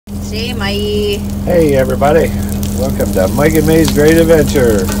See my... Hey everybody, welcome to Mike and May's Great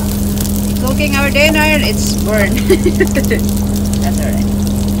Adventure. Cooking our dinner, it's burned. That's alright.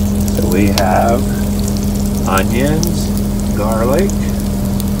 So we have onions, garlic,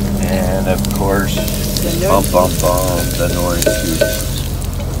 and of course, the orange juice.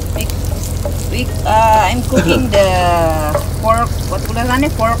 I'm cooking the pork, what was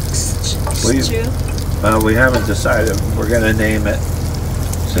it? Pork stew? Well, we haven't decided. We're going to name it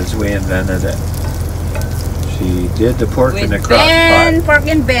since we invented it. She did the pork in the crock pot. Pork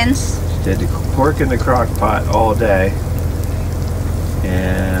in beans. She did the pork in the crock pot all day.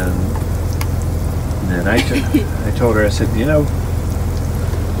 And then I told her, I said, you know,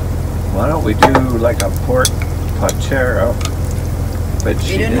 why don't we do like a pork Pochero? But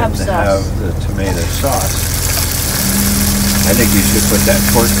she didn't have the tomato sauce. I think you should put that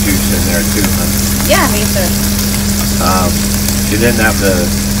pork juice in there too, huh? Yeah, me too. She didn't have the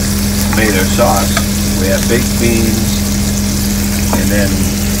tomato sauce. We have baked beans, and then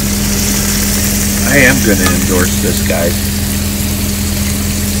I am going to endorse this guy.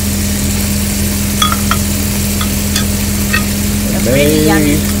 Really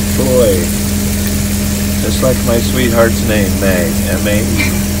yummy. Boy. Just like my sweetheart's name, May,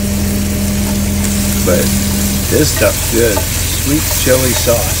 M-A-E. But this stuff's good. Sweet chili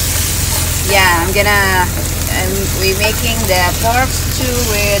sauce. Yeah, we're making the pork stew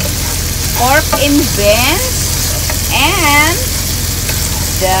with pork in beans and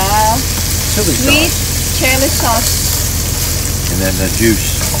the sweet chili sauce. And then the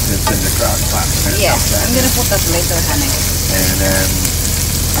juice that's in the crock pot. Yeah, I'm gonna put that later, honey. And then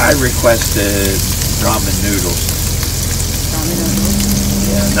I requested ramen noodles. Ramen noodles?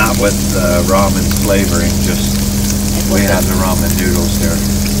 Yeah, not with ramen flavoring, just we have the ramen noodles here.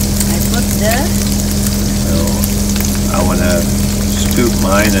 I put the... So I want to scoop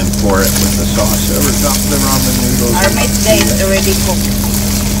mine and pour it with the sauce over top of the ramen noodles. Our mate today is already cooked.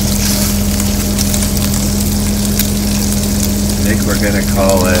 I think we're going to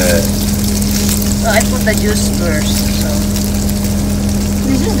call it... Well, I put the juice first, so...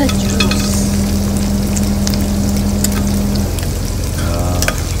 This is the juice.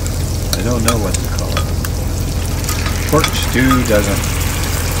 I don't know what to call it. Pork stew doesn't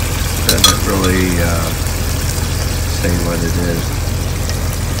really say what it is.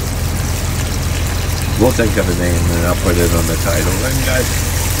 We'll think of a name and I'll put it on the title, and guys,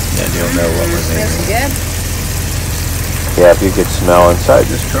 then you'll know what we're naming. Smells good. Yeah, if you could smell inside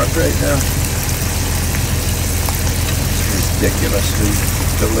this truck right now. It's ridiculously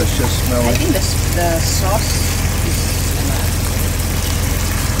delicious smelling. I think the sauce is...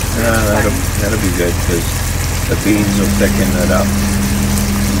 that'll be good because the beans will thicken it up.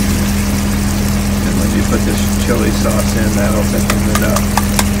 And when you put this chili sauce in, that'll thicken it up.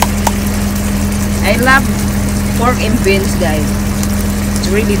 I love pork and beans, guys. It's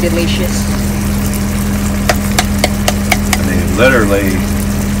really delicious. I mean, literally,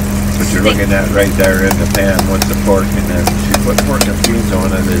 what you're looking at right there in the pan with the pork, and then she put pork and beans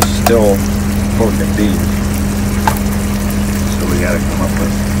on it, is still pork and beans. So we got to come up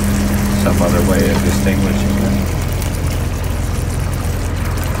with some other way of distinguishing it.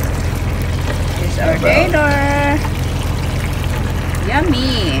 It's our dinner.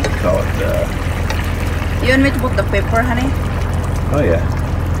 Yummy. Call it You want me to put the pepper, honey? oh yeah.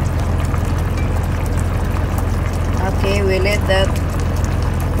 Okay, we let that.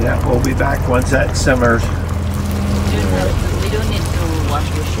 Yeah, we'll be back once that simmers. We don't need to wash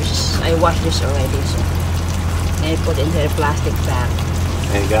dishes. I washed this already, so I put it into a plastic bag.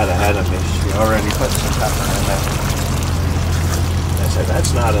 They got ahead of me. She already put some pepper in that. I said,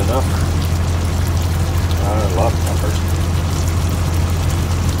 that's not enough. I love peppers.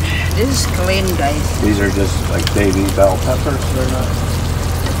 This is clean, guys. These are just like baby bell peppers. They're not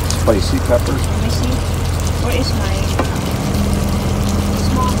spicy peppers. Let me see. Where is my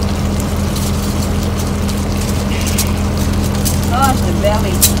small? Oh, it's the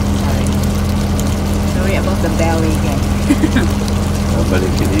belly. Sorry about the belly, guys. Nobody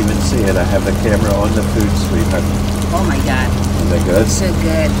can even see it. I have the camera on the food, sweetheart. Oh my god. Is that good? It's so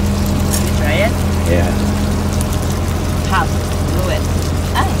good. You try it? Yeah. Half. Do it.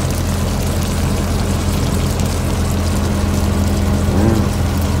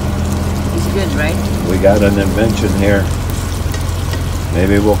 It's good, right? We got an invention here.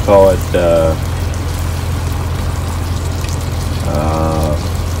 Maybe we'll call it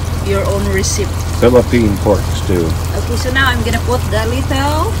your own recipe. Philippine pork stew. Okay, so now I'm gonna put the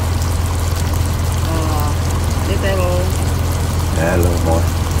little Yeah, a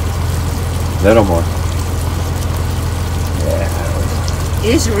little more. Yeah.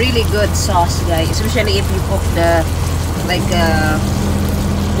 It is really good sauce, guys. Especially if you cook the like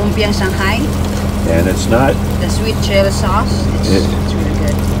lumpiang Shanghai. And it's not the sweet chili sauce. It's really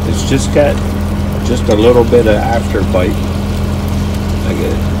good. It's just got just a little bit of after bite. Like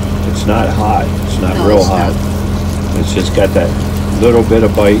it's not hot. It's not real hot. It's just got that little bit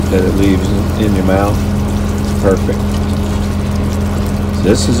of bite that it leaves in your mouth. Perfect.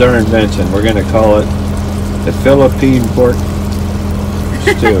 This is our invention. We're going to call it the Philippine pork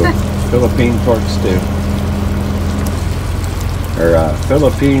stew. Philippine pork stew. Or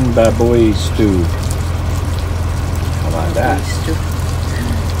Philippine baboy stew. How about that? You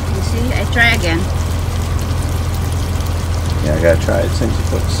see, I try again. Yeah, I gotta try it since you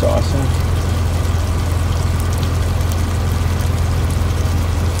put the sauce in.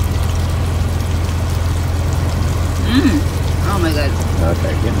 Oh my god.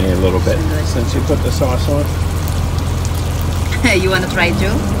 Okay, give me a little bit since you put the sauce on. You want to try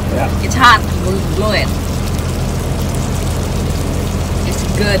too? Yeah. It's hot. We'll blow it. It's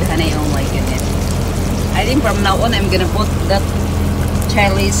good, honey. Oh my goodness. I think from now on I'm gonna put that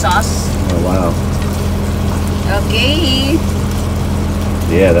chili sauce. Oh wow. Okay.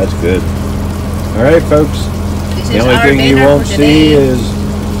 Yeah, that's good. All right, folks. This the is only our thing you dinner won't for see today. is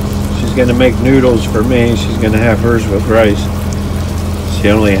she's gonna make noodles for me. She's gonna have hers with rice. She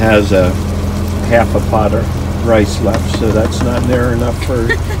only has a half a pot of rice left, so that's not near enough for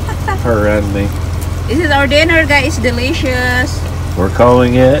her and me. This is our dinner, guys. Delicious. We're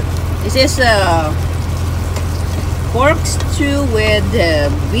calling it. This is pork stew with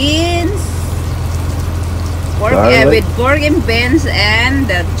beans. Pork with pork and beans and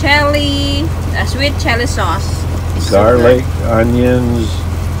the chili, sweet chili sauce. It's garlic, onions,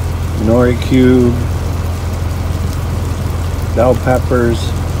 nori cube, bell peppers.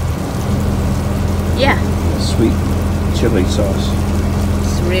 Yeah. Sweet chili sauce.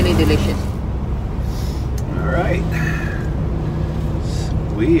 It's really delicious. All right. So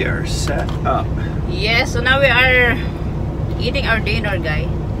we are set up. Yeah, so now we are eating our dinner, guys.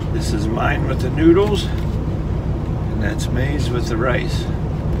 This is mine with the noodles. And that's May's with the rice.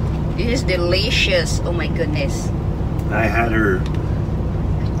 This is delicious. Oh my goodness. I had her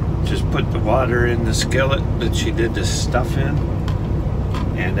just put the water in the skillet that she did the stuff in.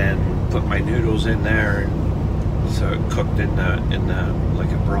 And then put my noodles in there. So it cooked in the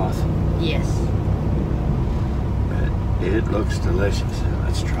like a broth. Yes. But it looks delicious.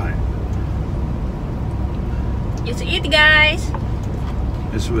 Let's try it. Let's eat, guys.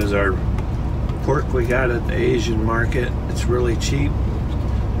 This was our pork we got at the Asian market. It's really cheap.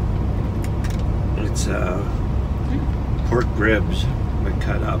 It's pork ribs we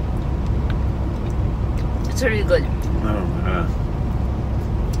cut up. It's really good.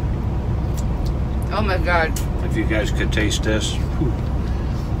 Oh my god. If you guys could taste this. Whew.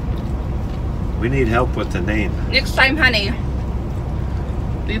 We need help with the name. Next time, honey,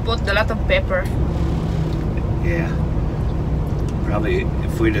 we put a lot of pepper. Yeah. Probably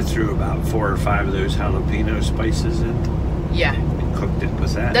if we'd have threw about 4 or 5 of those jalapeno spices in. Yeah. And cooked it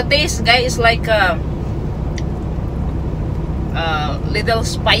with that. The taste, guys, is like little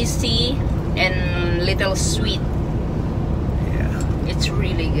spicy and little sweet. Yeah. It's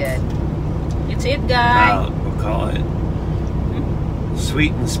really good. It's it, guys. We'll call it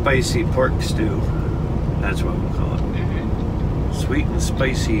sweet and spicy pork stew. That's what we'll call it. Sweet and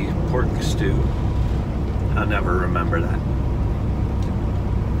spicy pork stew. I'll never remember that.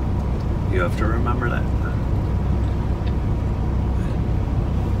 You have to remember that.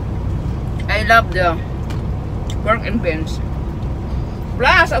 I love the pork and beans.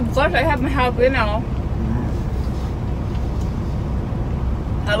 Plus, of course, I have my jalapeno.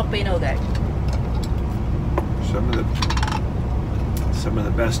 Jalapeno, guys. Some of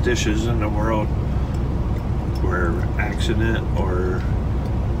the best dishes in the world were accident or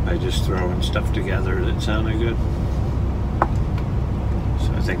by just throwing stuff together that sounded good.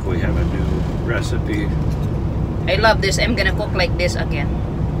 So I think we have a new recipe. I love this. I'm gonna cook like this again.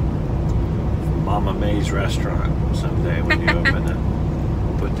 From Mama May's restaurant someday when you open it.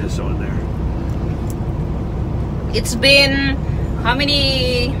 Put this on there. It's been how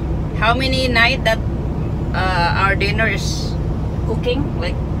many nights that our dinner is cooking?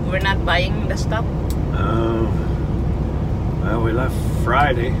 Like we're not buying the stuff. Well, we left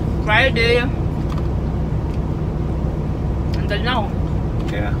Friday. Friday until now.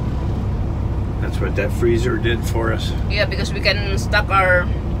 Yeah. That's what that freezer did for us. Yeah, because we can stock our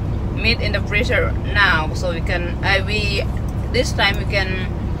meat in the freezer now, so we can this time we can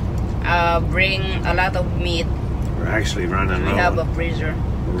bring a lot of meat. We're actually running low. We have a freezer.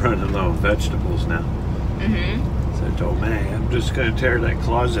 We're running low on vegetables now. So told May, I'm just going to tear that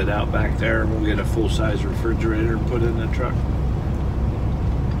closet out back there and we'll get a full-size refrigerator and put it in the truck.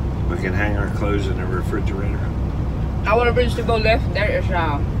 We can hang our clothes in the refrigerator. Our vegetable left there is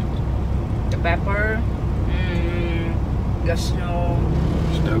the pepper, the snow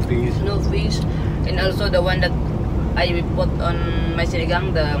peas, and also the one that I put on my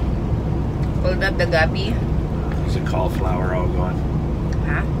sinigang, call that the gabi. Is it cauliflower all gone?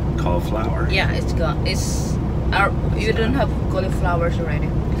 Huh? Cauliflower. Yeah, it's gone. You don't have cauliflowers already.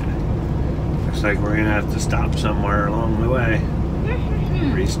 Okay. Looks like we're gonna have to stop somewhere along the way.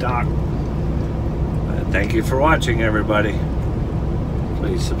 Restock. Thank you for watching, everybody.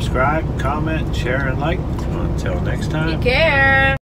 Please subscribe, comment, share, and like. Until next time. Take care.